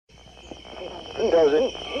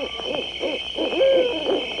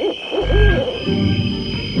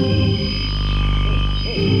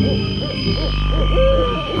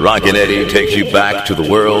Rockin' Eddie takes you back to the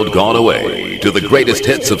world gone away, to the greatest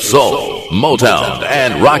hits of soul, Motown,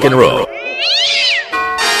 and rock and roll.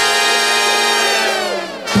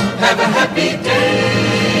 Have a happy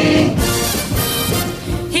day.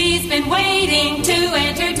 He's been waiting to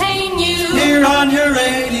entertain you. Here on your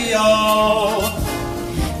radio.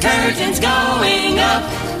 Curtains going up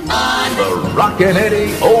on The Rockin'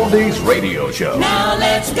 Eddie Oldies Radio Show. Now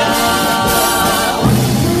let's go.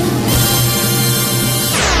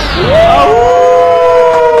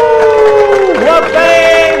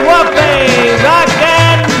 Whoopee, whoopee, rock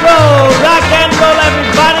and roll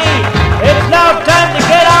everybody. It's now time to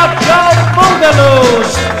get out your boogaloos.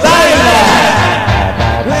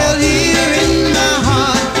 Well, here in my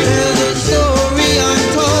heart, there's a story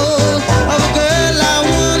untold of a girl I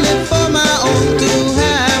wanted for my own to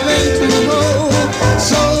have and to hold.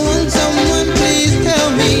 So won't someone please tell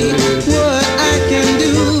me what I can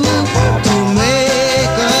do to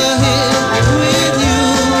make a hit with you?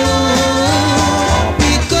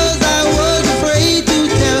 Because I was afraid to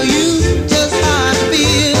tell you just how I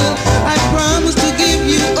feel. I promised to give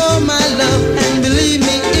you all my love, and believe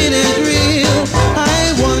me, it is real.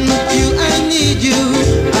 I want you, I need you.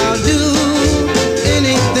 I'll do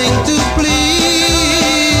anything to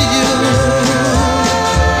please you.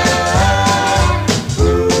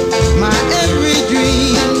 My every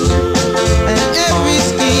dream and every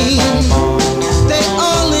scheme, they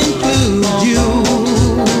all include you.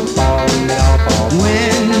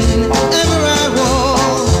 Whenever I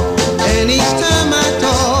walk and each time I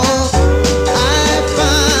talk, I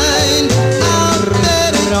find out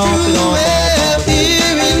that it's true. Well,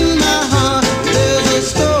 here in my heart, there's a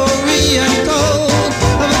story untold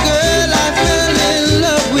of a girl I fell in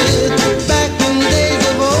love with back in days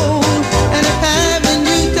of old. And if having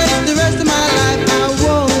you takes the rest of my life, I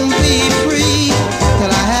won't be free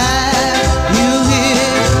till I have you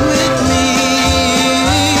here with me.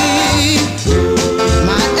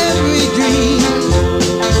 My every dream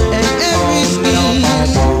and every scheme,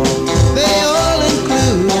 they all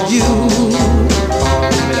include you.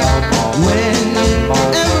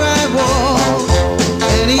 Whenever I walk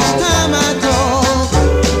and each time I talk,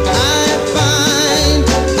 I find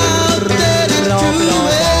out that it's true.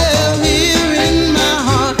 Well, here in my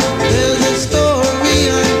heart, there's a story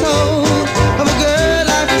untold of a girl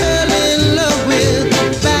I fell in love with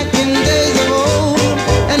back in days of old.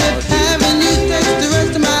 And if having you takes the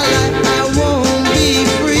rest of my life, I won't be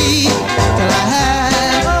free till I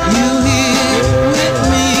have you here with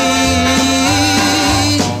me.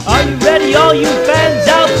 Are you ready, all you fans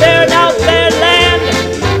out there and out there land?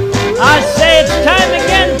 I say it's time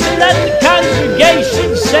again to let the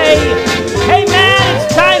congregation say, hey man, it's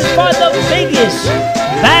time for the biggest,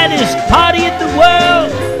 baddest party in the world.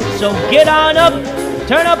 So get on up,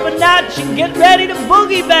 turn up a notch, and get ready to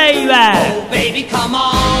boogie, baby. Oh, baby, come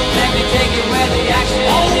on, let me take you where the action is.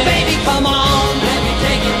 Oh, baby, come on, let me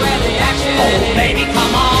take you where the action is. Oh, baby,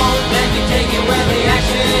 come on, let me take you where the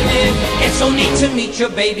action is. It's so neat to meet your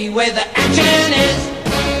baby where the action is.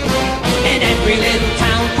 In every little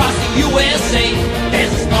town across the USA,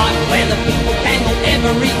 there's a spot where the people can go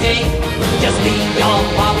every day. Just leave your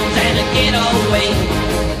problems and a getaway.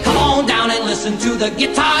 Come on down and listen to the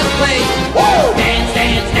guitars play. Woo! Dance,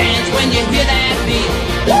 dance, dance when you hear that beat.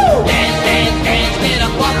 Woo! Dance, dance, dance, get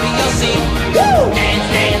up off of your seat. Woo! Dance,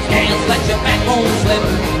 dance, dance, let your backbone slip.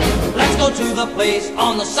 Let's go to the place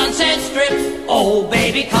on the Sunset Strip. Oh,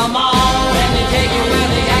 baby, come on, let me take you where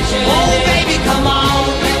the action is. Oh, baby, come on,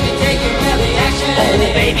 let me take you where the action is. Oh,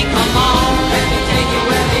 baby, come on, let me take you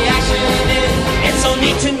where the action is. It's so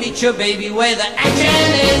neat to meet your baby where the action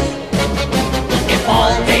is. If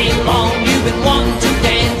all day long you've been wanting to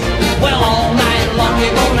dance, well, all night long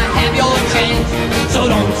you're gonna have your chance. So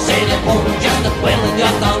don't sit at home just a twiddling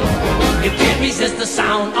your thumbs. You can't resist the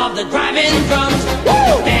sound of the driving drums.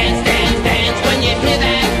 Woo! Dance, dance, dance when you hear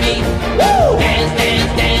that beat. Woo! Dance,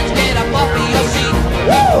 dance, dance, get up off of your seat.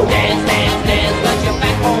 Woo! Dance, dance, dance, let your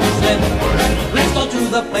backbone slip. Let's go to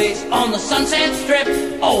the place on the Sunset Strip.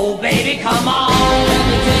 Oh, baby, come on, let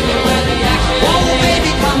me take you where the action is. Oh,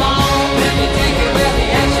 baby, come on, let me take you where the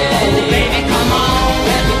action is. Oh, baby, come on,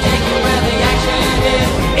 let me take you where the action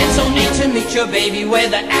is. It's so neat to meet your baby where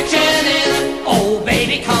the action is. Oh,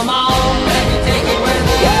 baby, come on, let me take you where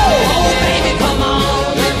the action is. Oh, baby, come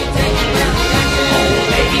on, let me take you where the action is. Oh,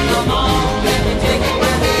 baby, come on, let me take you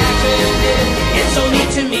where the action is. It's so neat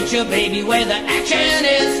to meet your baby where the action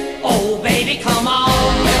is. Oh, baby, come on,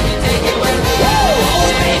 let me take you where the action is. Oh,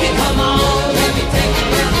 baby, come on, let me take you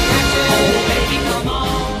where the action is. Oh, baby,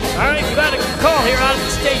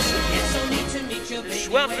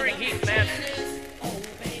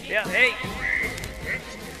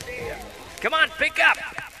 Come on, pick up.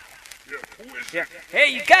 Yeah, who is Yeah. Hey,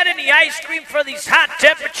 you got any ice cream for these hot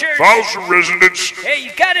temperatures? Thousand residents. Hey,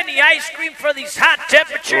 you got any ice cream for these hot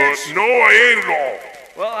temperatures? No, I ate it all.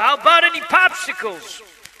 Well, how about any popsicles?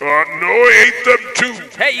 No, I ate them too.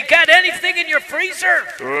 Hey, you got anything in your freezer?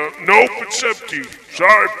 Nope, it's empty.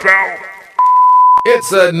 Sorry, pal.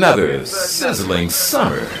 It's another sizzling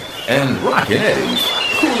summer, and Rockin' Eddie's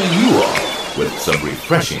cooling you off with some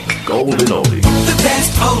refreshing golden oldies. The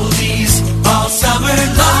best oldies all summer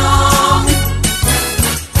long.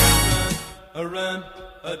 A run,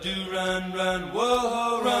 a do run, run,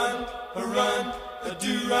 whoa, run, a run, a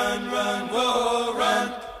do run, run, whoa,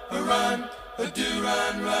 run, a run, a do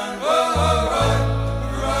run, run, whoa, run,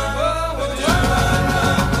 a run, a do run,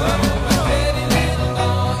 run, whoa. Pretty little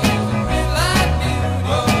doll is a red light beauty,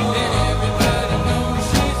 and everybody knows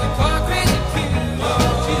she's a car crazy cutie.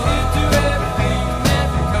 She's into everything that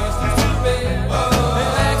costs us to red. And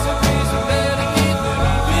likes a piece of better get the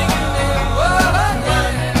fingernail. Whoa,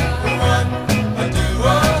 yeah. Run, a do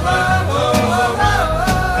run, run, whoa, run,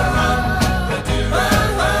 a do run,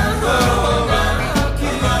 run, whoa, run, a do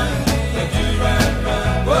run, run, whoa, run, a do run,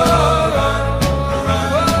 run, whoa.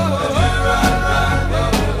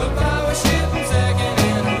 A power ship and second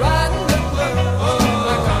and a riding the club.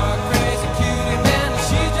 My car crazy cutie man,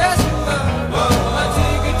 she's just in love. I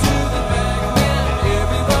take her to the back man,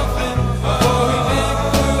 everyone flip. Oh, he big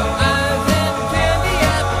blue eyes and candy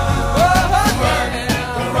apples. Whoa, yeah.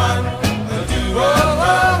 Run, a do run,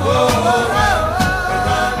 run, whoa, run,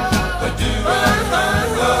 a do run, run,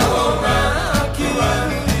 whoa, run,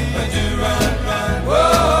 a do run, run,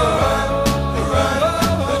 whoa, run,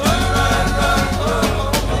 a do run, run, whoa.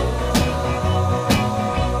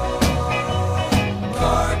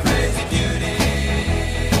 Car crazy cutie,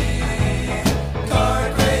 car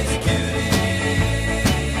crazy cutie,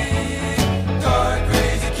 car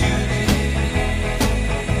crazy cutie,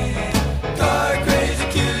 car crazy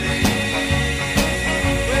cutie.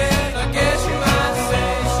 Well, I guess you might say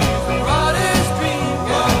she's a martyr's dream.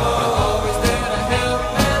 Always there to help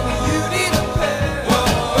man when you need a pet. But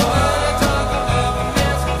when I talk of love, a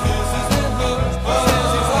man's kisses and hugs. Says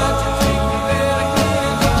he's watching TV, better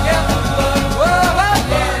clean and get the plug. Whoa,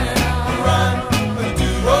 yeah. Run,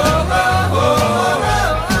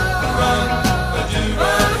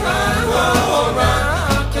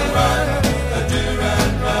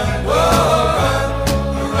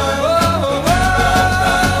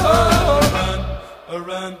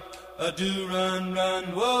 a do run, run,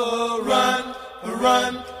 whoa, run,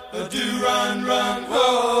 a do run, run, whoa, run, a do run, run,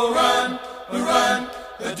 whoa, run, a run,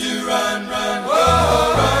 a do run, run,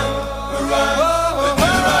 whoa, run, a do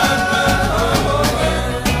run, run, whoa,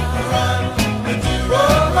 run, a do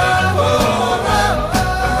run, run, whoa, run, a do run, run, whoa, run,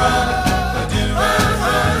 a do run,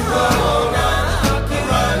 run, whoa,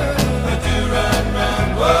 run, a do run, run,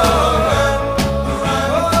 whoa, run, a do run, run, whoa, run,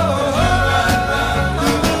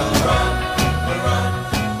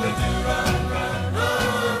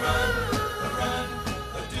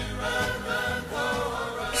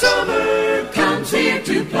 Summer comes here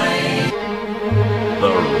to play. The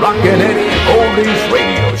Rockin' Eddie Oldies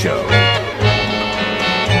Radio Show.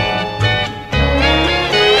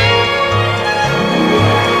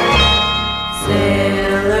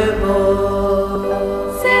 Sailor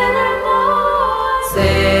boy, sailor boy,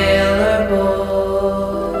 sailor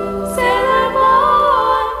boy, sailor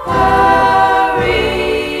boy, hurry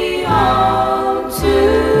home to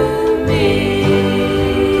me.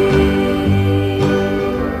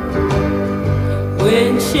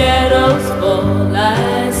 When shadows fall,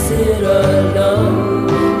 I sit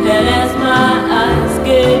alone and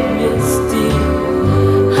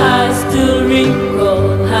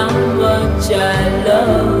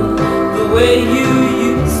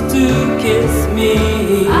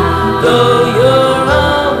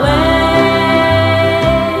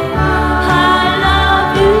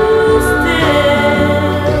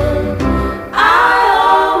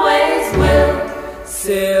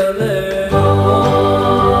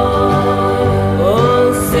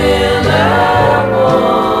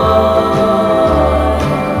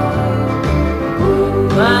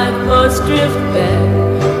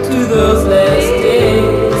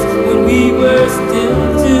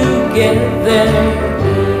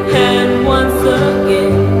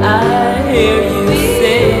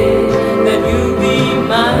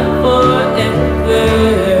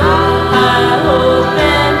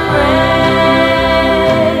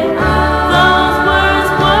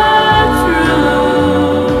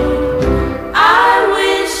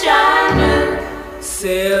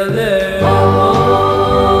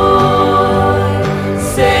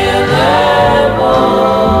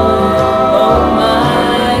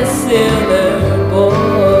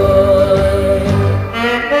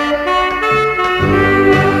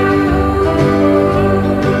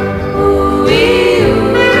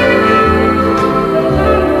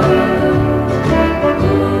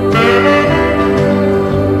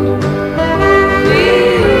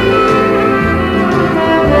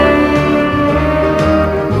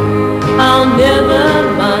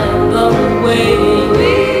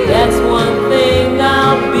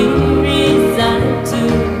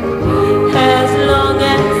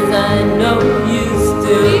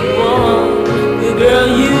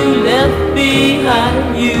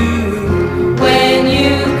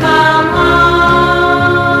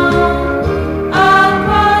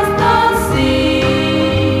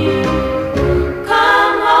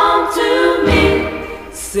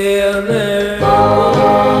sailor boy,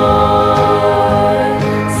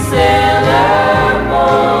 sailor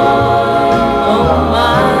boy, oh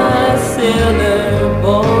my sailor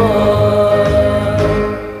boy,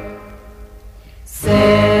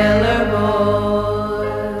 sailor boy,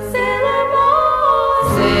 sailor boy,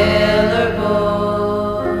 sailor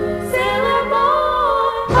boy, sailor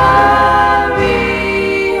boy, hurry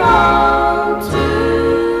home to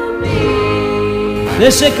me.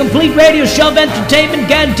 This is a complete radio show of entertainment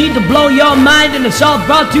guaranteed to blow your mind, and it's all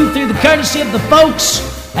brought to you through the courtesy of the folks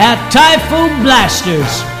at Typhoon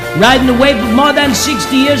Blasters. Riding the wave of more than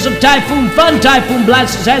 60 years of Typhoon fun, Typhoon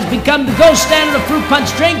Blasters has become the gold standard of fruit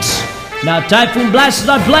punch drinks. Now, Typhoon Blasters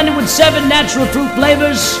are blended with 7 natural fruit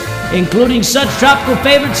flavors, including such tropical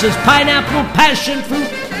favorites as pineapple, passion fruit,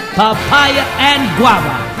 papaya, and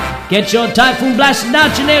guava. Get your Typhoon Blasters now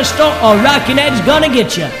at your nearest store, or Rockin' Ed's gonna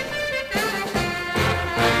get you.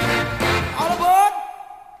 All aboard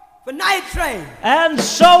for Night Train. And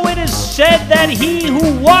so it is said that he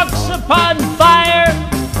who walks upon fire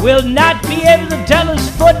will not be able to tell his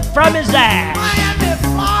foot from his ass. Miami,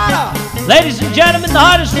 Florida. Ladies and gentlemen, the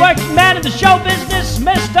hardest working man in the show business,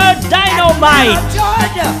 Mr. Dynamite.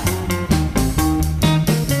 Georgia.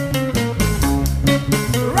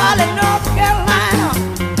 Raleigh, North Carolina.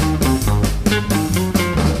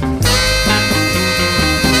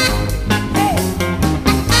 Hey.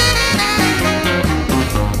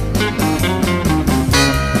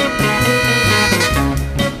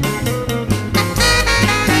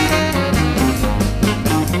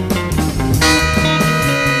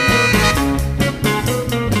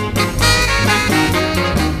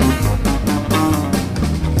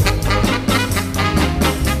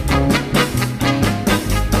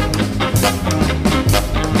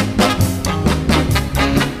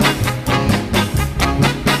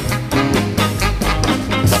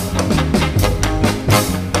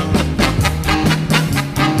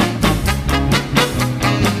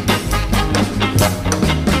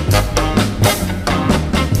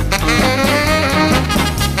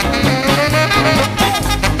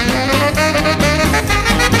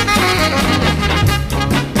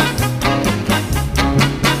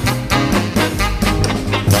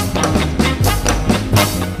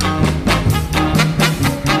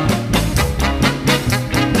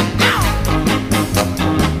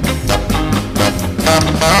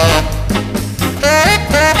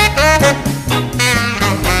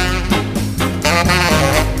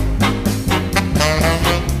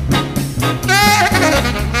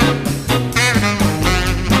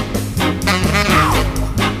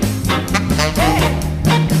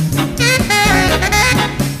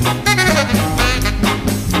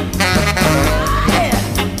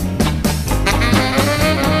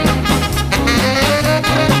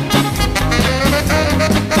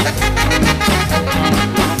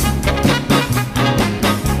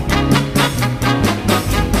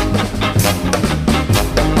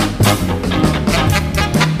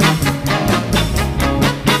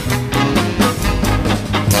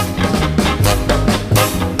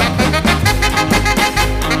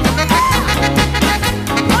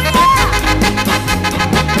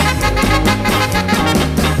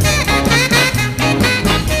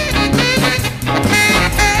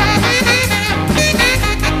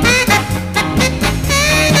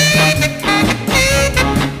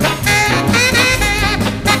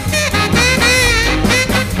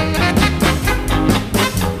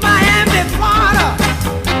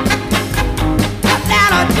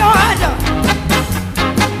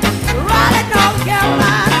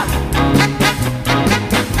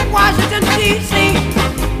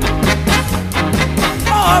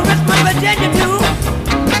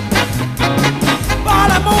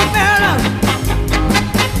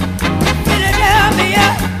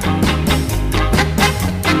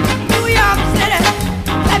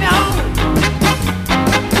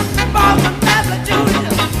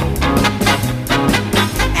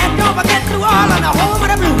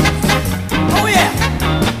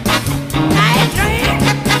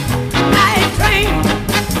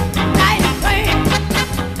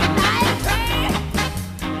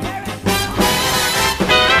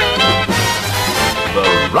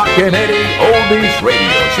 Rockin' Eddie Oldies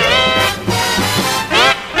Radio Show.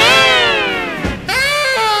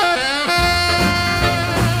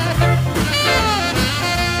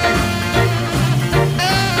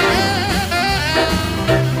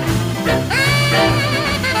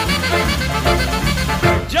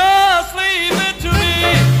 Just leave it to me.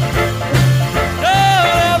 Don't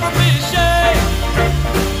ever be ashamed.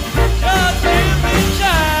 Just give me a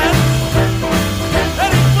chance.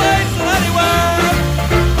 Any place and anywhere.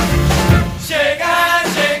 Shake on,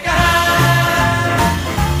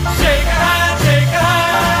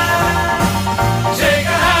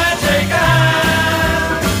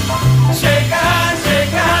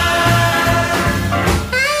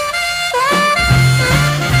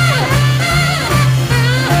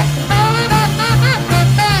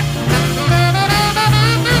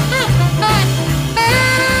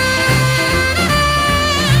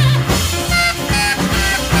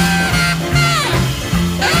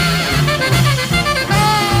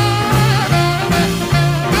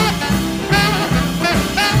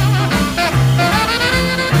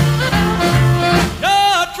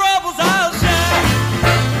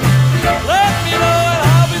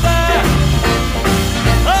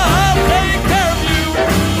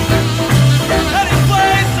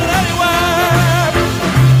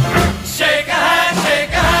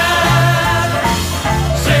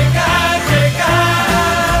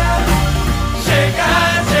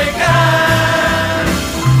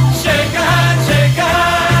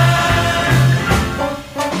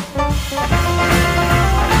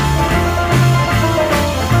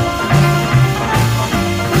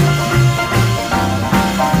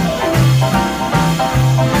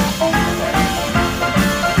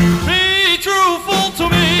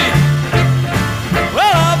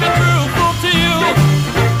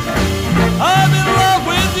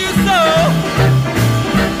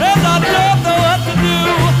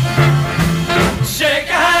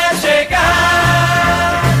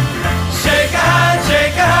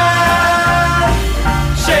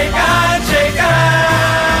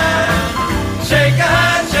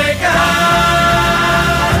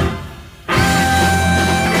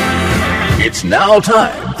 now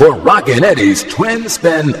time for Rockin' Eddie's Twin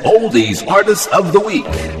Spin Oldies Artists of the Week.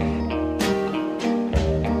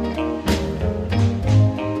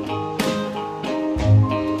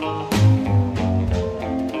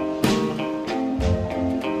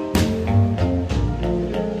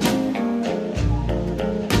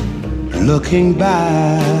 Looking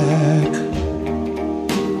back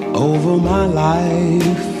over my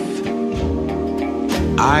life,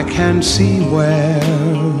 I can see where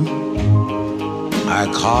I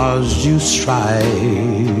caused you strife,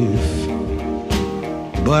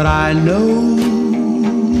 but I know,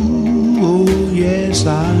 oh yes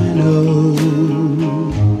I know,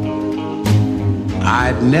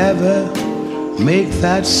 I'd never make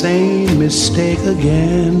that same mistake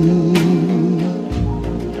again.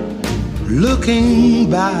 Looking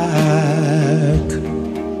back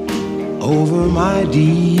over my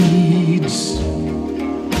deeds,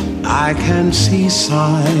 I can see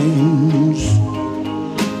signs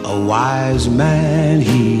a wise man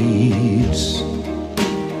heeds.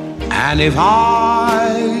 And if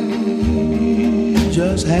I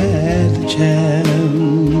just had the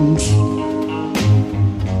chance,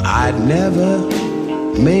 I'd never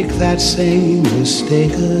make that same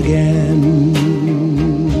mistake again.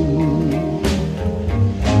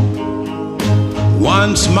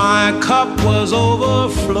 Once my cup was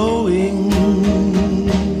overflowing,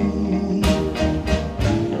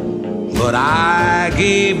 but I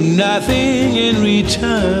gave nothing in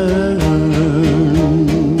return.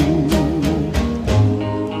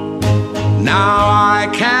 Now I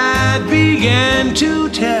can't begin to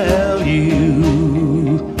tell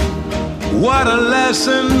you what a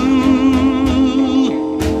lesson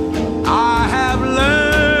I have learned.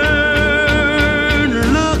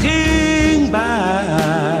 Looking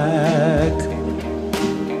back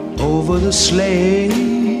over the slate,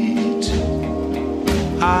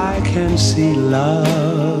 I can see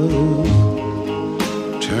love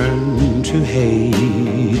turn to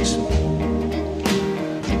hate.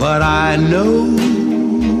 But I know,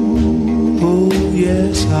 oh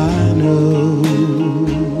yes I know,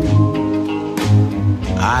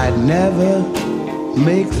 I'd never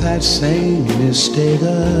make that same mistake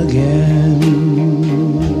again.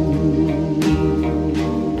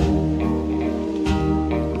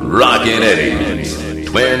 Rockin' Eddie's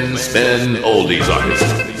Twin Spin Oldies Artist.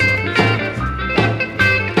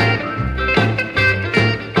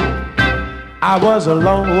 I was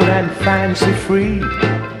alone and fancy free,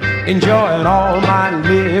 enjoying all my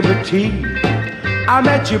liberty. I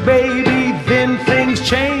met you, baby, then things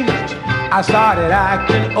changed. I started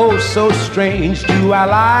acting oh so strange. Do I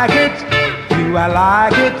like it? Do I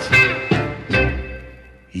like it?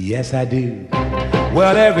 Yes, I do.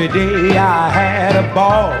 Well, every day I had a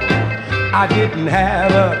ball. I didn't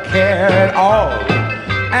have a care at all,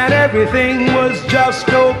 and everything was just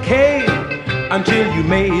okay until you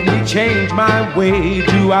made me change my way.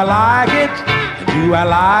 Do I like it? Do I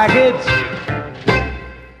like it?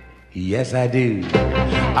 Yes, I do.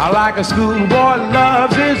 I like a schoolboy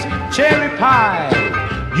loves his cherry pie.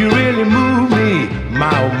 You really move me, my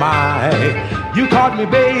oh my. You caught me,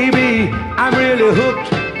 baby, I'm really hooked.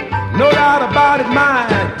 No doubt about it, my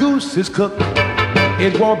goose is cooked.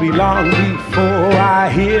 It won't be long before I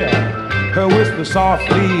hear her whisper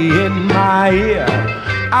softly in my ear.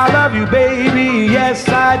 I love you, baby, yes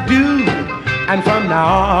I do. And from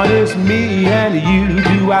now on it's me and you.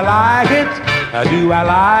 Do I like it? Do I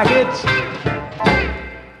like it?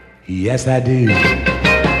 Yes, I do.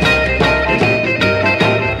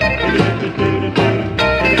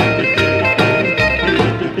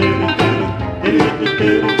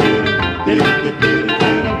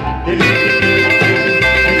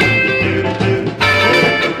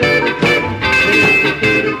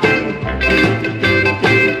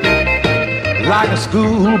 Like a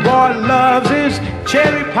schoolboy loves his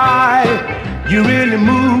cherry pie. You really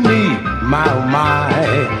move me, my oh my.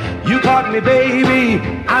 You caught me, baby,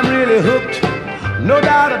 I'm really hooked. No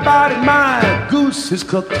doubt about it, my goose is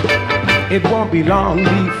cooked. It won't be long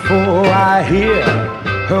before I hear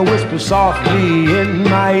her whisper softly in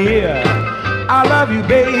my ear. I love you,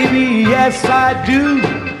 baby, yes I do.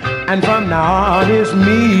 And from now on it's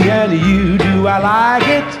me and you. Do I like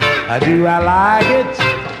it? Do I like it?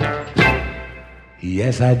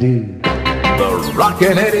 Yes, I do. The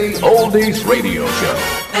Rockin' Eddie Oldies Radio Show.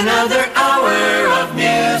 Another hour of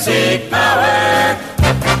music power.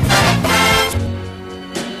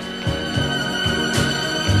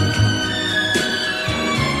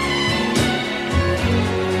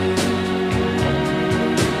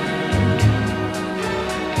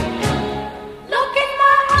 Look in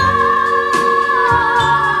my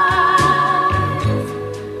eyes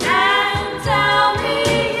and tell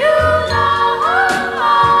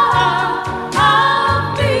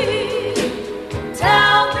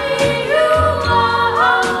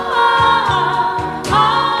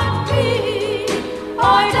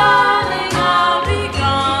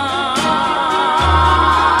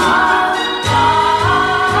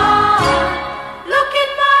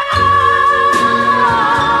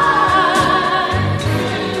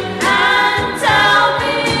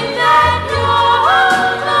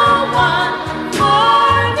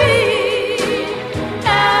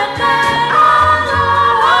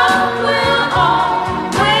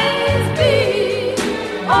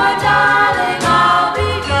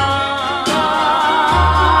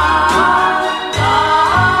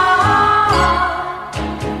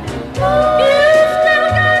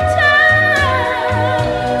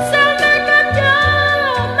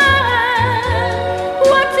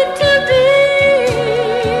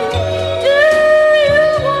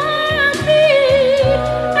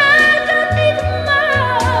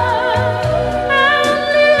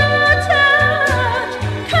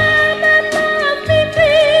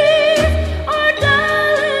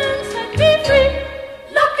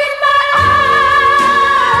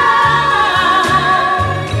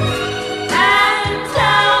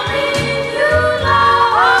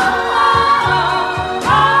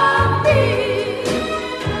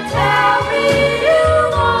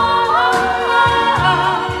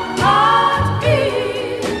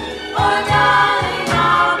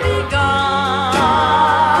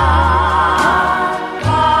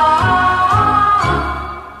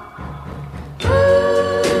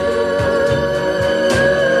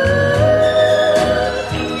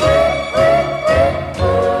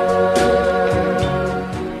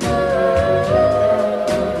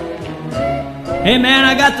Hey man,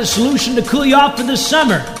 I got the solution to cool you off for the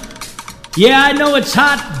summer. Yeah, I know it's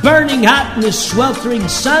hot, burning hot in this sweltering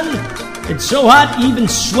sun. It's so hot you even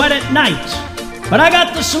sweat at night. But I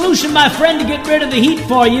got the solution, my friend, to get rid of the heat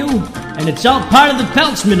for you, and it's all part of the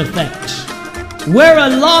Peltzman effect. Wear a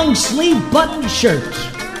long sleeve buttoned shirt.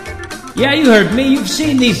 Yeah, you heard me. You've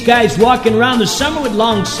seen these guys walking around the summer with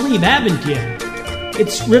long sleeve, haven't you?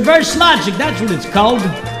 It's reverse logic, that's what it's called.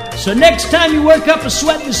 So next time you work up a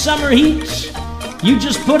sweat in the summer heat, you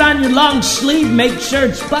just put on your long sleeve, make sure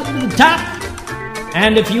it's buttoned to the top,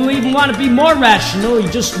 and if you even want to be more rational, you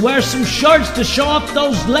just wear some shorts to show off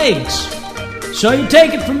those legs. So you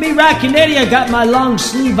take it from me, Rockin' Eddie, I got my long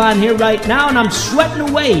sleeve on here right now, and I'm sweating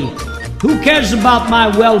away. Who cares about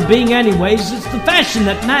my well-being anyways? It's the fashion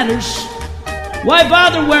that matters. Why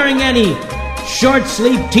bother wearing any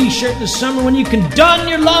short-sleeve t-shirt in the summer when you can don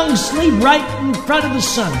your long sleeve right in front of the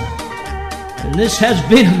sun? And this has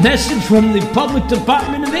been a message from the Public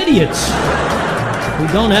Department of Idiots, who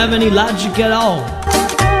don't have any logic at all.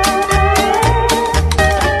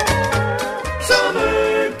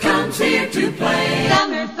 Summer comes here to play.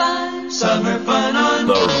 Summer fun. Summer fun on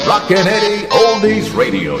The Rockin' Eddie Oldies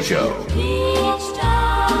Radio Show. Beach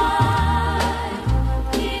time.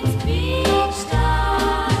 It's beach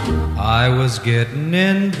time. I was getting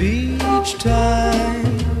in beach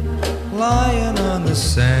time, lying on the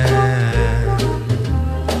sand.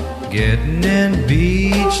 Getting in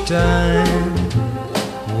beach time,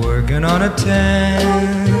 working on a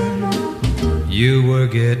tan. You were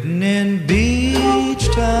getting in beach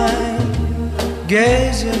time,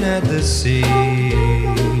 gazing at the sea.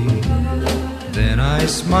 Then I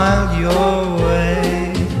smiled your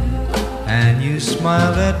way, and you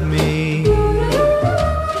smiled at me.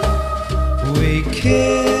 We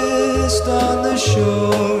kissed on the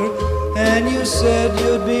shore, and you said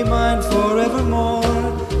you'd be mine forevermore.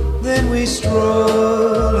 Then we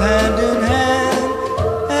strolled hand in hand,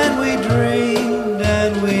 and we dreamed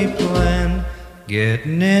and we planned.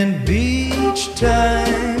 Getting in beach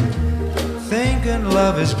time, thinking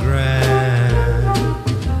love is grand.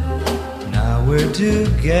 Now we're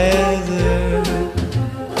together,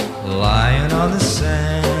 lying on the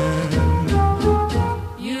sand.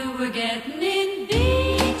 You were getting in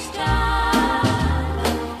beach time,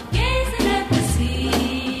 gazing at the sea.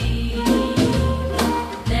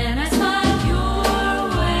 Then I smiled your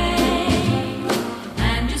way,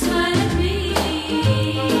 and you smiled at me.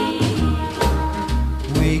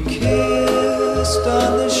 We kissed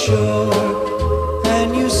on the shore,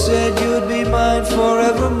 and you said you'd be mine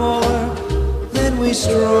forevermore. Then we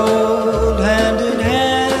strolled hand in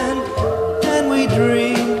hand, and we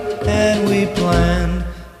dreamed and we planned.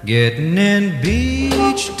 Getting in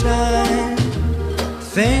beach time,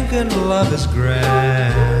 thinking love is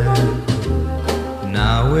grand.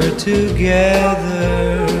 Now we're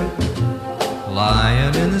together,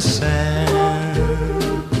 lying in the sand.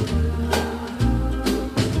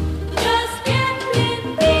 Just getting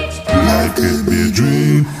in beach time. Life could be a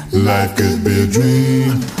dream, life could be a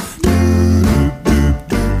dream.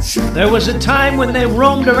 There was a time when they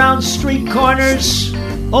roamed around street corners,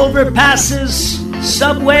 overpasses,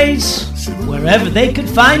 subways, wherever they could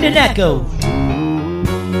find an echo.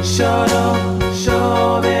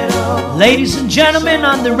 Ladies and gentlemen,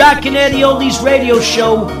 on the Rockin' Eddie Oldies Radio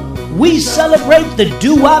Show, we celebrate the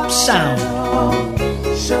doo-wop sound.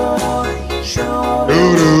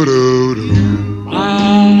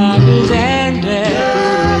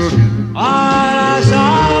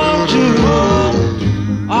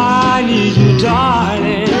 I need you,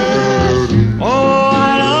 darling. Oh,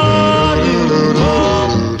 I love you.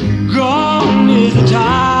 Gone is the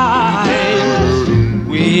time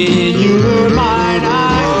when you were mine. I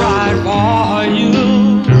cried for you.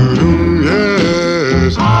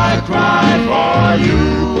 Yes, I cried for you.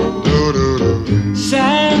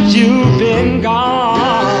 Since you've been gone,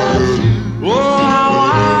 oh, how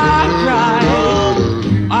I cried.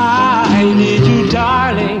 I need you,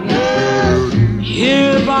 darling.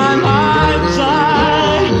 Here by my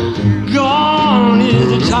side, gone is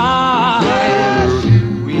the time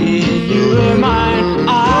when you were mine.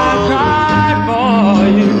 I cried for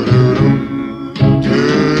you.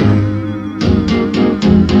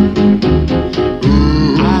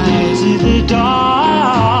 I see the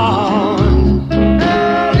dawn,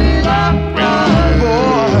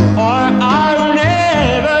 or I'll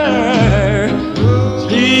never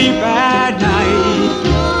sleep at night.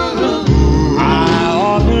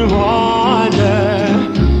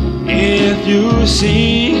 You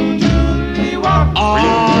see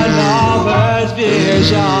all lovers'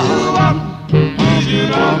 vision.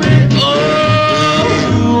 Oh,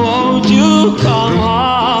 won't you come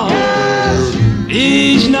home?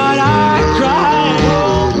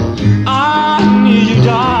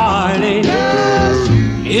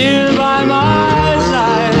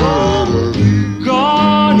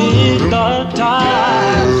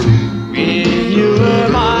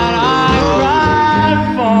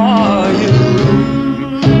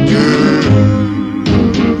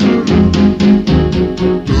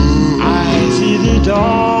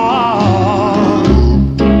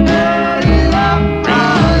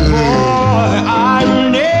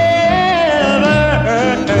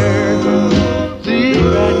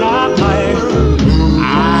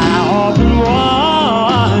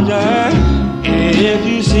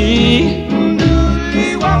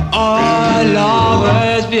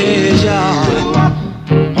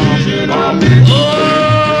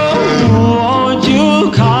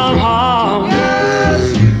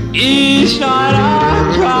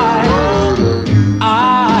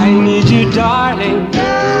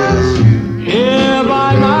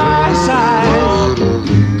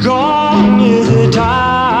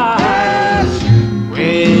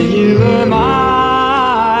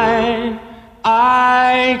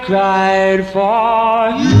 cried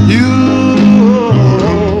for you.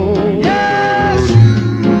 Yes.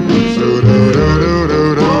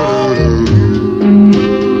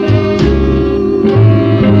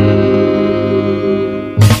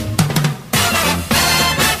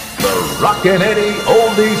 The Rockin' Eddie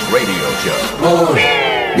Oldies Radio Show. More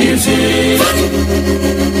music.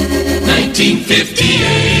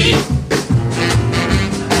 1958.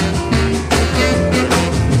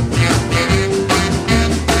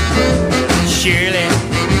 Shirley,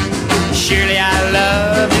 Shirley, I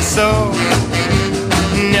love you so.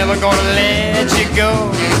 Never gonna let you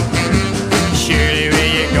go. Shirley,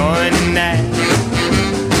 where you going tonight?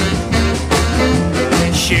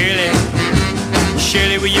 Shirley,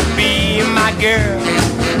 Shirley, will you be my girl?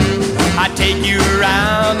 I'll take you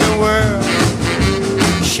around the world.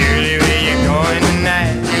 Shirley, where you going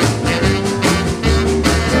tonight?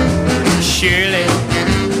 Shirley,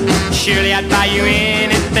 Shirley, I'd buy you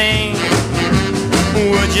anything.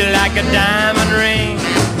 Would you like a diamond ring?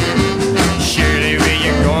 Shirley, where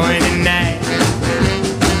you going tonight?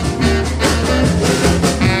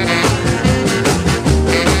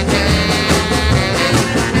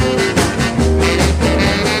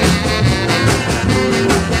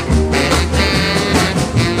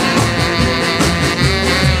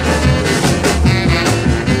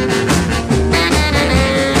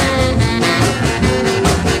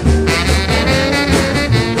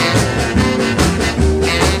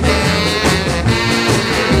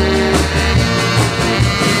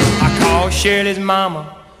 Shirley's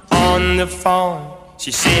mama on the phone.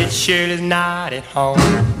 She said Shirley's not at home.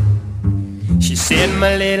 She said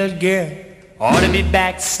my little girl ought to be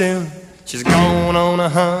back soon. She's gone on a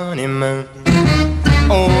honeymoon.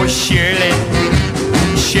 Oh Shirley,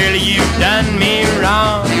 Shirley, you've done me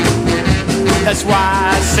wrong. That's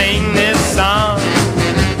why I sing this song.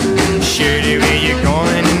 Shirley, where you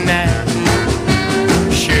going tonight?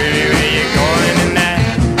 Shirley, where you going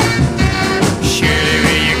tonight? Shirley,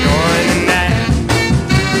 where you going tonight?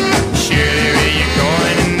 Shirley, where you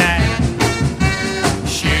going tonight?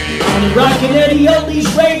 Shirley, On the Rockin' Eddie Oldies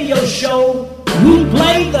Radio Show, we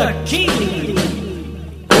play the key.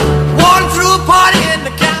 Going through a party in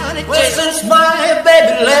the county. Well, since my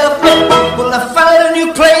baby left me, will I find a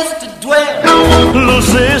new place to dwell? Little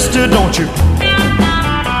sister, don't you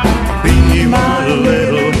be my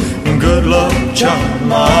little good luck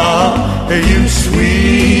charm. Hey, you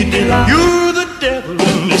sweet delight. You're the devil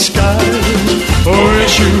in disguise. Oh,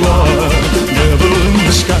 yes, you are, devil in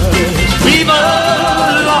disguise. Viva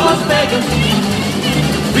Las Vegas.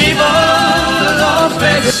 Viva Las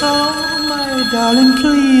Vegas. So, my darling,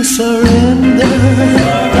 please surrender.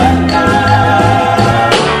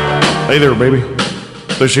 Hey there, baby.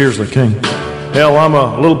 This here's the king. Hell, I'm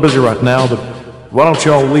a little busy right now, but why don't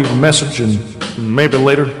y'all leave a message and maybe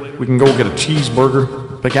later we can go get a cheeseburger,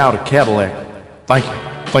 pick out a Cadillac. Thank you.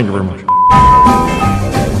 Thank you very much.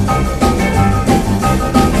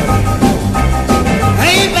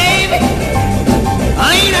 Hey, baby,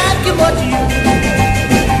 I ain't asking much of you.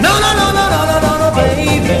 No, no, no, no, no, no, no, no,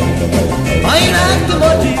 baby. I ain't asking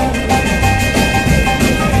much of you.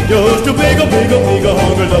 Just a bigger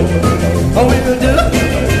hungry love. Oh, we will do.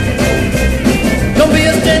 Don't be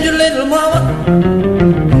a stingy little mama.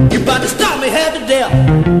 You're about to stop me half to death.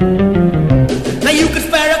 Now you can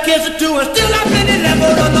spare a kiss or two and still have plenty left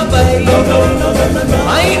on the bay. No, no, no, no, no, no.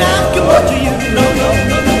 I ain't asking much of you. No, no,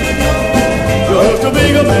 no, no, no. Just a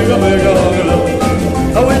bigger hungry love.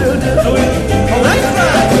 Oh, we will do. Oh, that's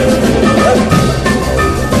right.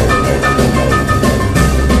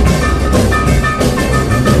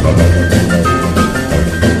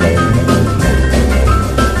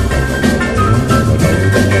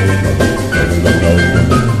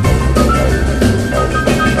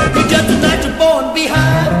 You're just a natural born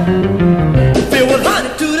behind, filled with honey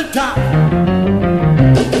to the top.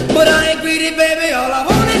 But I ain't greedy, baby. All I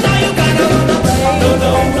want is all you got on the bay. No,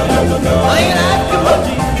 no, no, no, no. I ain't asking much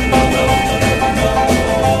of you.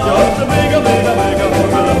 Just a bigger hungry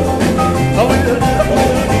love. Oh, we will do.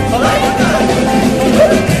 Oh, that's right.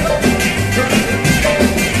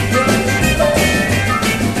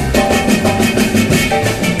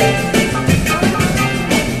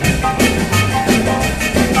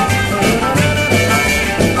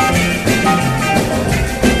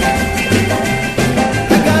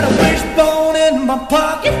 I got a wishbone in my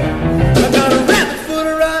pocket. I got a rabbit foot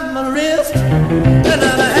around my wrist. And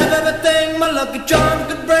I have everything my lucky charm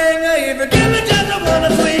could bring. If you give me just a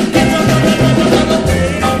one sweet kiss,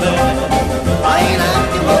 I ain't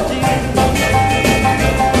asking much of you.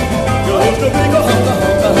 Just a bigger hungry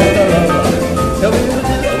love. Yeah, we will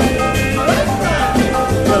do. That's right.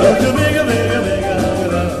 Just a bigger hungry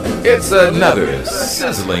love. It's another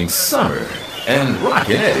sizzling summer, and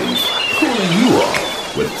Rockin' Eddie's cooling you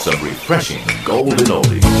off with some refreshing golden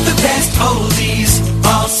oldies. The best oldies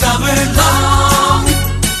all summer long.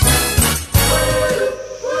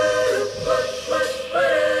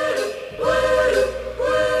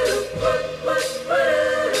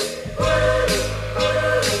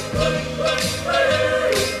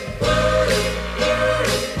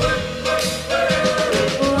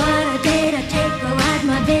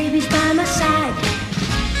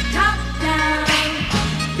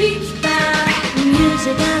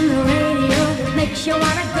 You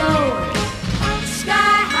wanna go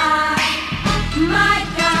sky high, my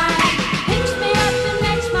guy picks me up and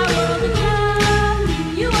makes my world a glow.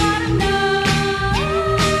 You ought to know.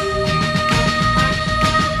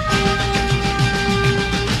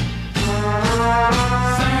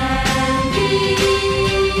 Sandy,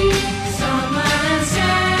 summer and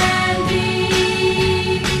sandy,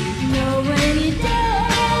 no rainy day,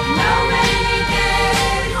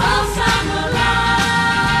 all summer long.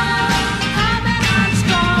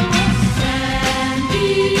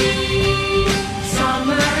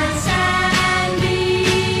 Summer and sandy,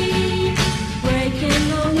 breaking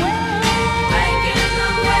the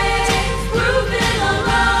waves, grooving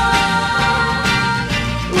along.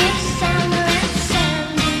 With summer and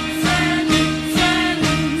sandy, sandy,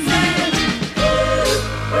 sandy, sandy.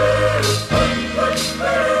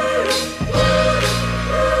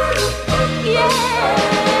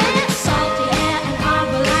 Yeah, salty air and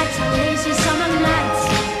harbor lights on lazy summer nights.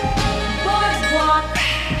 Boardwalk,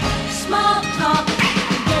 small talk,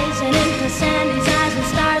 gazing into Sandy's eyes and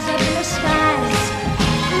stars up in the skies.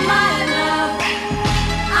 My love,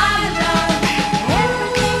 I love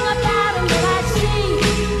everything about him that I see,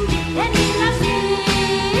 and he loves me.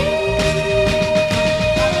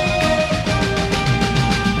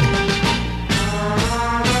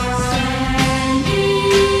 Sandy,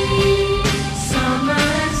 summer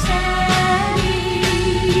and sandy,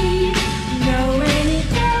 no rainy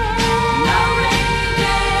day,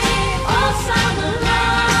 all summer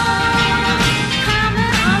long.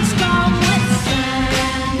 Coming on strong with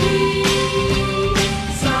Sandy,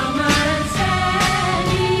 summer and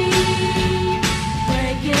sandy,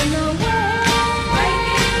 breaking the waves,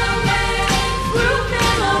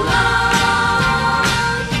 grooving along.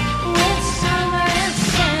 With summer and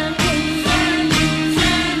sandy,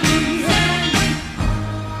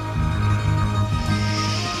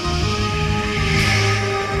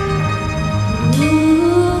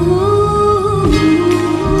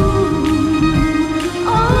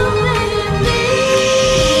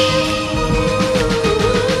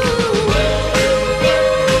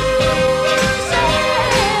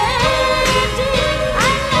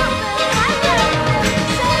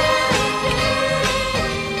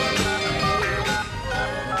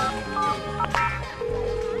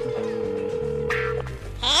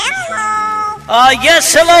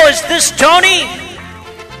 Yes, hello, is this Tony?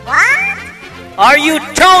 What? Are you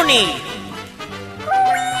Tony? Who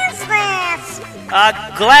is this?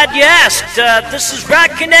 Glad you asked. This is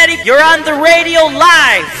Rockin' Eddie. You're on the radio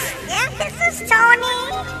live. Yeah, this is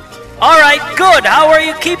Tony. All right, good. How are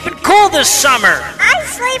you keeping cool this summer? I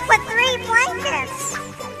sleep with 3 blankets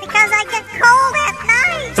because I get cold at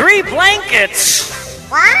night. 3 blankets?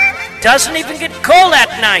 What? Doesn't even get cold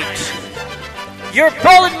at night. You're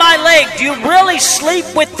pulling my leg. Do you really sleep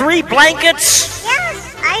with 3 blankets? Yes,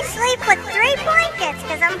 I sleep with 3 blankets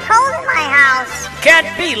because I'm cold in my house.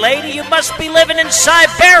 Can't be, lady. You must be living in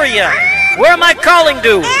Siberia. Where am I calling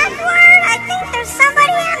to? Edward, I think there's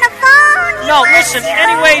somebody on the phone. No, listen.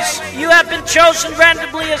 Anyways, you have been chosen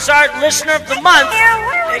randomly as our listener of the month. Here,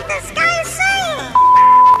 what was this guy saying?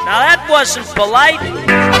 Now that wasn't polite.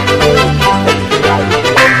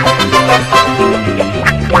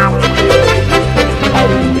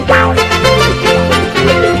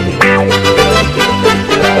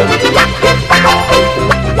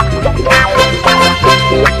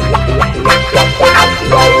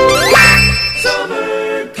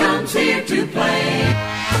 Summer comes here to play.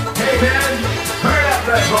 Hey man, turn up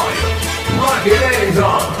that volume. Rockin' Eddie's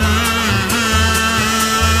on.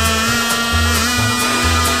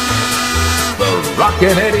 The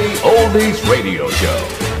Rockin' Eddie Oldies Radio Show.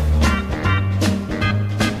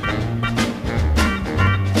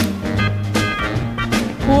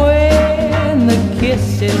 When the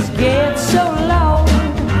kisses get so long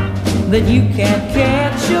that you can't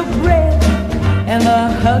catch your breath, and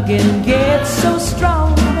the hugging gets so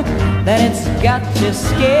strong that it's got you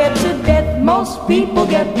scared to death. Most people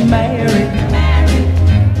get married,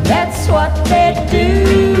 that's what they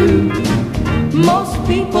do. Most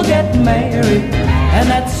people get married, and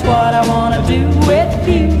that's what I wanna do with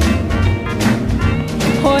you.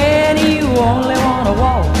 when you only wanna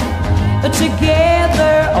walk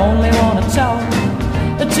together, only wanna talk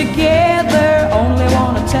together, only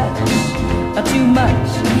wanna touch too much.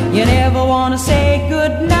 You never wanna say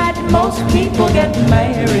goodnight. Most people get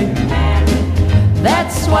married,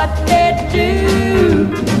 that's what they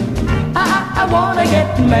do. I wanna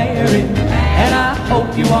get married, and I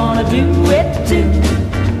hope you wanna do it too.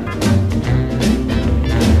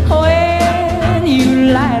 When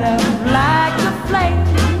you light up like a flame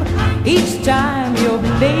each time your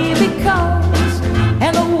baby calls,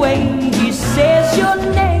 and the way he says your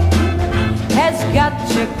name has got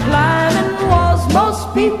you climbing walls.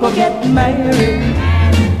 Most people get married,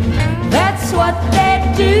 that's what they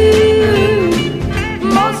do.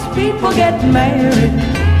 Most people get married,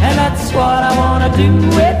 and that's what I wanna do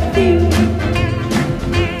with you.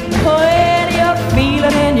 When you're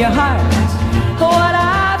feeling in your heart what I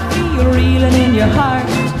feel reeling in your heart,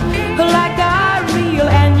 like I reel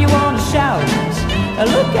and you wanna shout,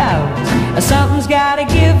 look out, something's gotta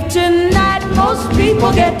give tonight. Most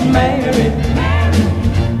people get married,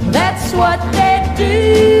 that's what they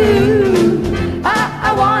do.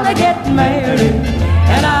 I wanna get married,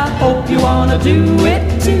 and I hope you wanna do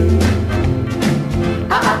it too.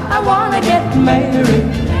 I wanna get married,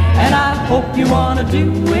 and I hope you wanna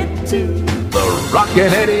do it too. The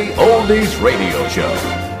Rockin' Eddie Oldies Radio Show.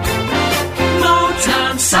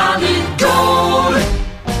 Motown Solid Gold.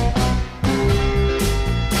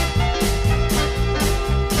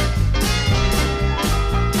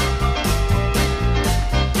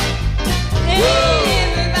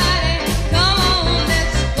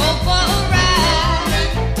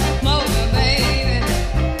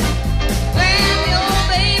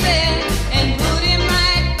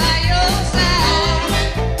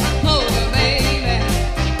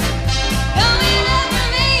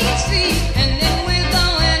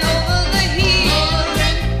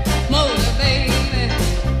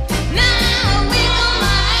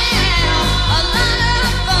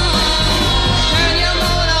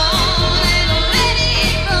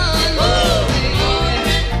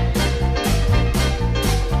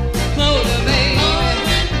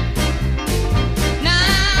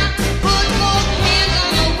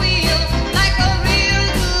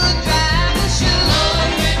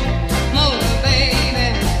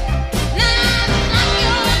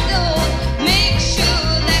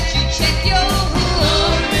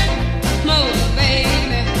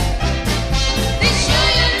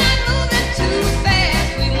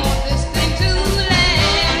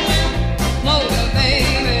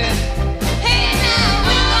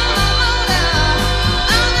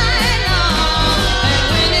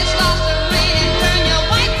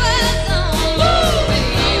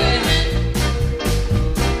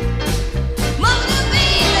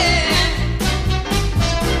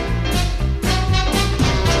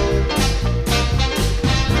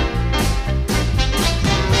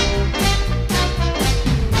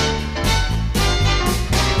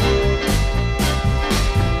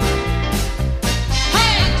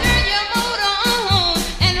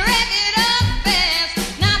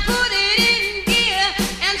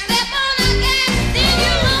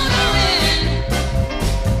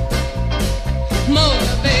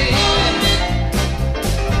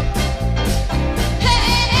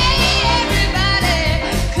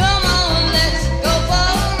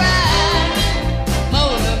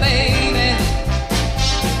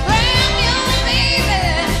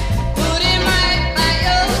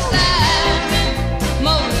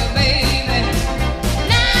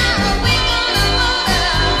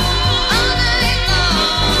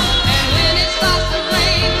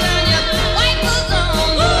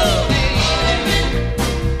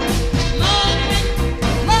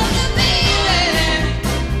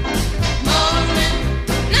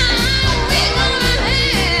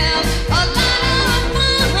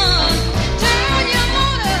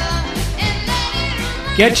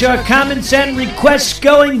 Get your comments and requests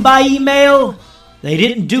going by email. They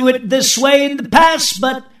didn't do it this way in the past,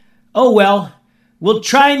 but oh well. We'll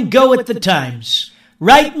try and go with the times.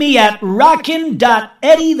 Write me at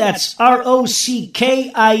rockin.eddy, that's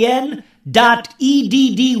ROCKIN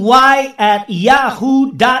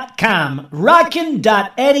 .eddy@yahoo.com.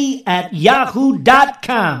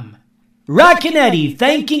 Rockin.eddy@yahoo.com. Rockin' Eddie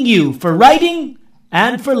thanking you for writing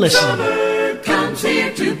and for listening. Comes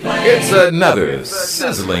here to play. It's another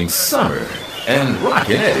sizzling summer, and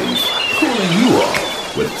Rockin' Eddie's cooling you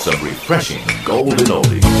off with some refreshing golden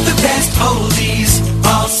oldies. The best oldies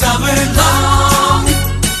all summer long.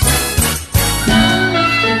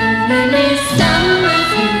 Summer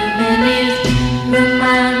feelings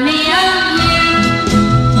remind me of you.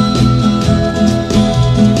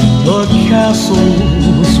 The castle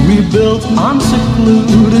castles we built on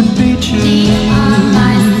secluded beaches,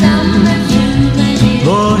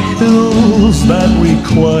 the hills that we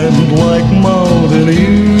climbed like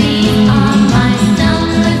mountaineers,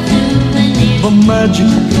 the magic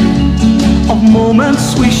of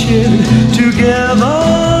moments we shared together.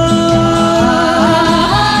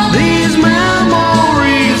 These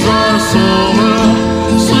memories are summer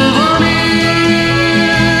souvenirs.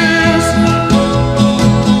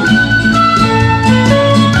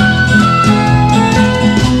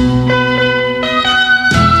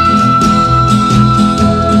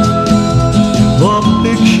 The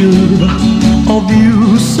picture of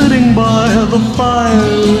you sitting by the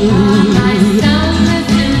fire,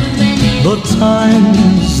 the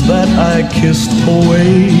times that I kissed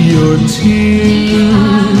away your tears,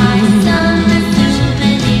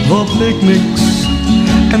 the picnics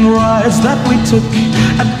and rides that we took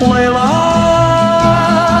at Playland.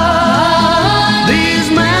 These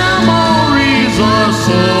memories are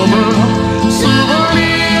summer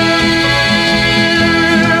souvenirs.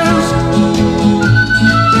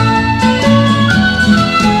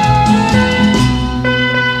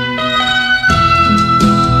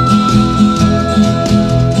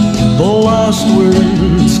 The last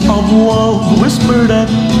words of love whispered at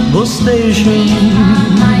the station,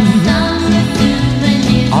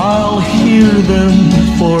 I'll hear them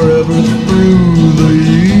forever through the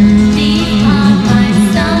years.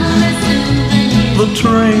 The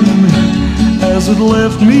train as it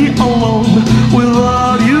left me alone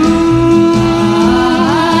without you.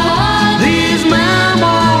 These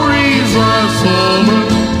memories are summer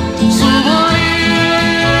souvenirs.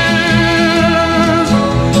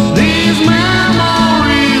 These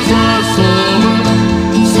memories are summer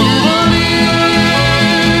souvenirs.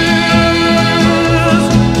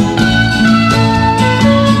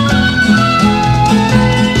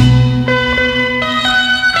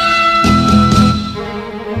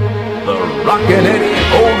 The Rockin' Eddie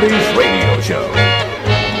Oldies Radio Show.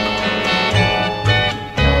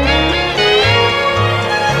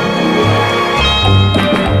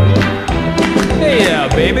 Hey there,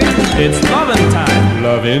 baby, it's lovin' time.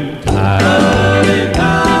 Lovin' time. Lovin'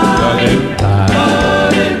 time. Lovin' time.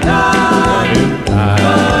 Lovin' time.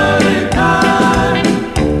 Lovin' time.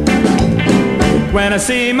 When I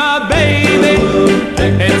see my baby,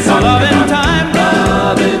 it's a lovin' time.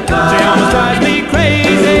 Lovin' time. She almost drives me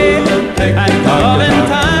crazy. At lovin'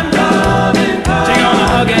 time. She gonna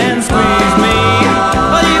hug and squeeze me.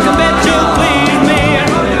 Well, you can bet you'll please me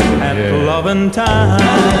at lovin' time.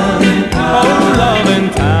 Oh, lovin'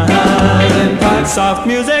 time. Soft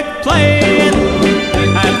music playing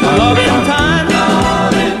at lovin' time.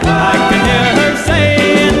 I can hear her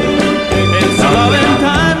saying it's a lovin'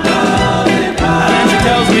 time. And she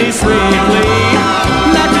tells me sweetly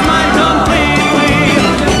that you might completely.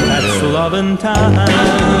 That's lovin'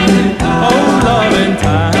 time. Oh, lovin'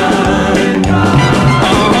 time.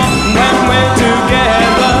 When we're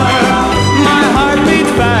together, my heart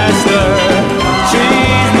beats faster.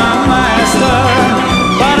 She's my master,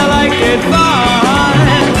 but I like it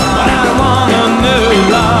fine. But I don't want a new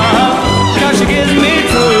love, 'cause she gives me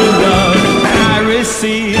true love, and I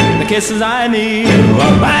receive the kisses I need.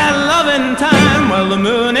 At lovin' time, well, the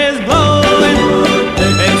moon is glowing.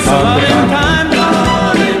 It's a lovin' time,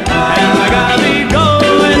 and I gotta be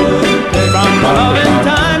going from lovin'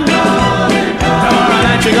 time. Tomorrow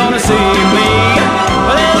night you're gonna see me,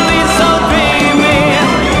 but it'll be so dreamy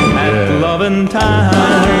at lovin'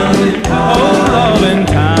 time. Oh, lovin'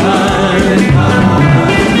 time.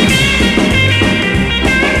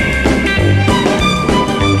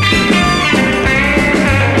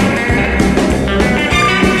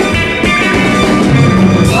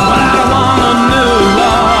 But I don't want a new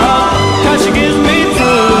love, 'cause she gives me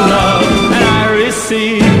true love, and I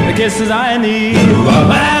receive the kisses I need.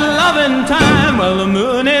 But at lovin' time, well, the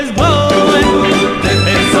moon is glowing.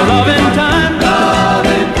 It's a lovin' time,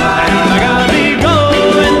 and I gotta be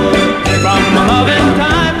going from a lovin'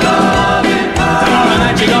 time. Tomorrow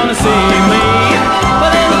night you're gonna see me,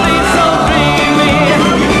 but it'll be so dreamy.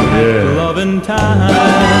 Lovin' time,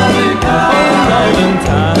 oh, lovin'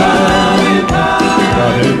 time.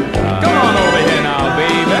 Come on over here now,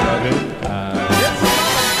 baby.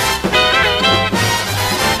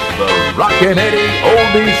 The Rockin' Eddie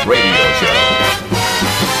Oldies Radio Show.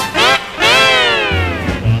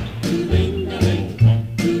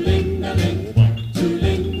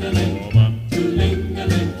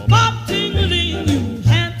 Pop tingling, you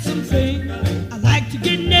handsome thing. I like to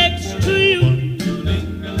get next to you.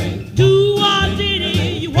 Do or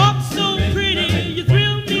diddy, you walk so pretty, you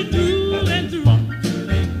thrill me through and through.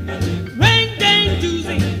 Ring dang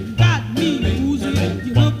doozy, you got me woozy. You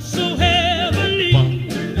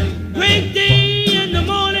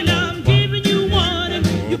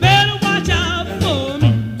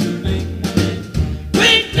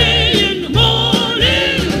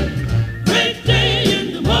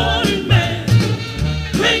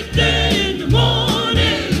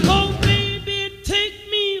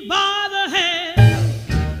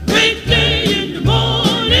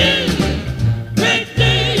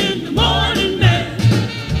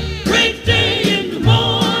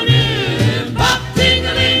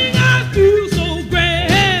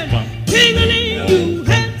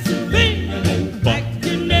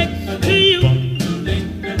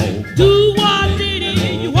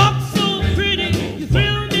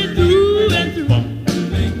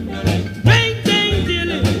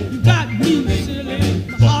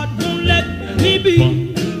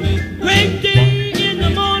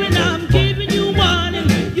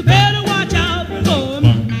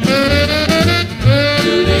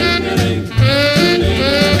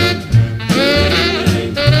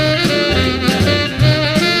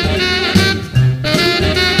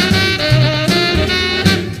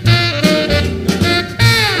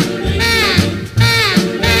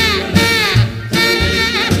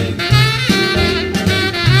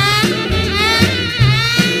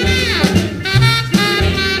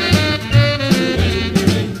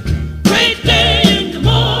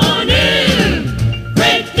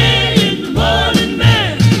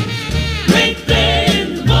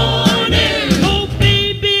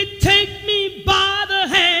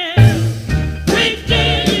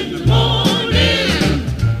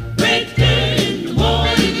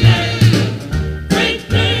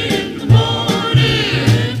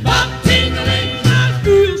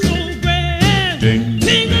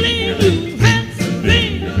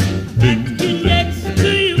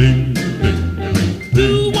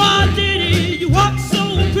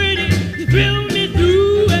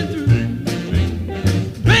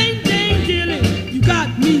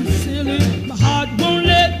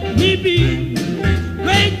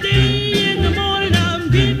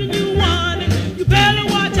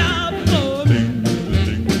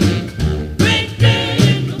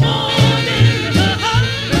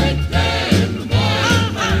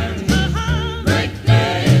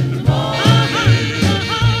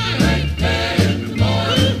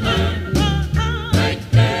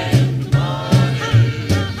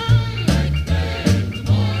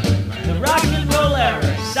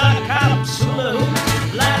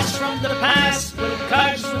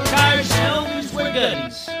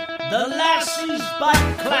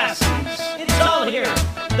black classes. It's all here.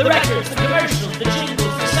 The records, the commercials, the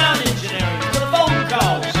jingles, the sound engineering, the phone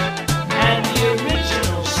calls, and the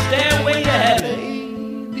original Stairway to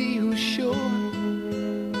Heaven. Baby, who's sure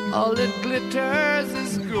all that glitters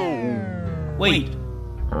is gold. Wait,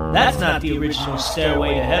 that's not the original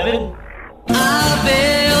Stairway to Heaven. I'll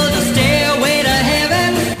build a stairway to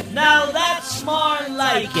heaven. Now that's more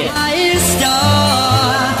like it. I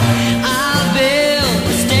star. I'll build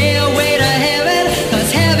a stairway to heaven,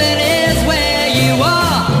 'cause heaven is where you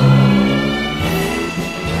are.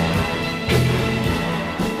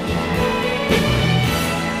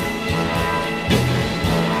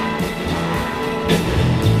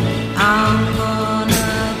 I'm gonna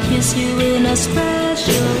kiss you in a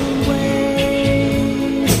special way.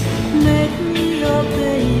 Make me your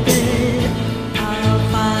baby. I'll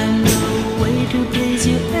find a way to please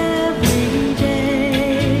you every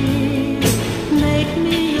day. Make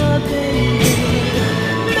me your baby.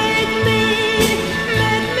 Make me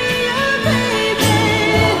your baby.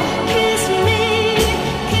 Kiss me,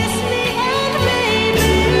 and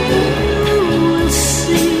baby, you will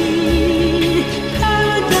see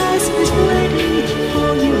paradise is waiting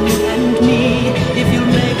for you and me. If you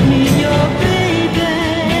make me your baby,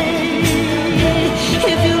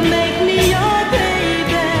 if you make me your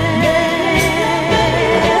baby,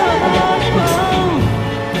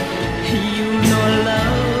 you know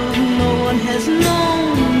love no one has known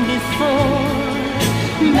before.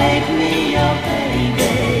 Make me your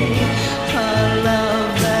baby, a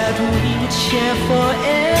love that we share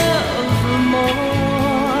forevermore.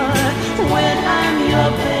 When I'm your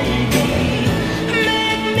baby,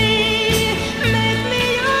 make me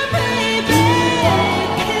your baby.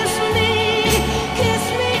 Kiss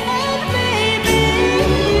me, and baby,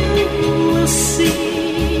 you will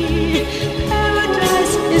see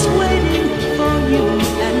paradise is waiting for you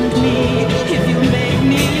and me. If you make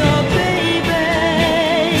me your baby,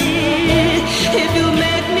 if you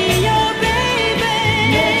make me your baby.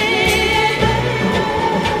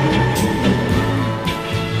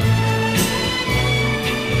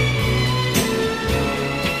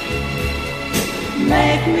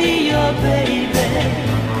 Make me your baby.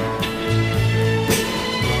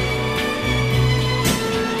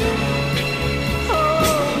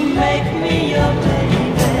 Oh, make me your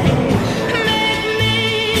baby.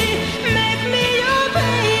 Make me your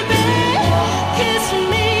baby. Kiss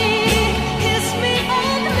me,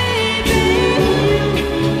 and baby,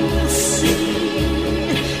 you'll see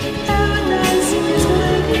paradise is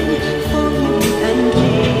waiting for you and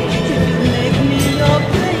me. If you make me your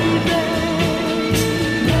baby,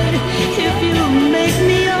 if you make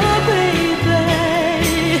me your baby,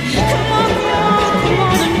 come on,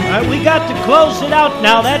 and All right, we got to close it out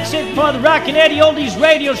now. That's it for the Rockin' Eddie Oldies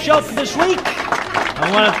radio show for this week.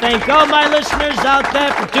 I want to thank all my listeners out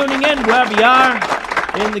there for tuning in, wherever you are,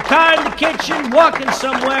 in the car, in the kitchen, walking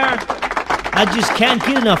somewhere. I just can't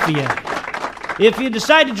get enough of you. If you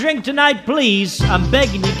decide to drink tonight, please, I'm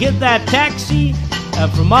begging you, get that taxi.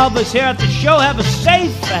 From all of us here at the show, have a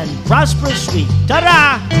safe and prosperous week.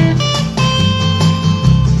 Ta-da!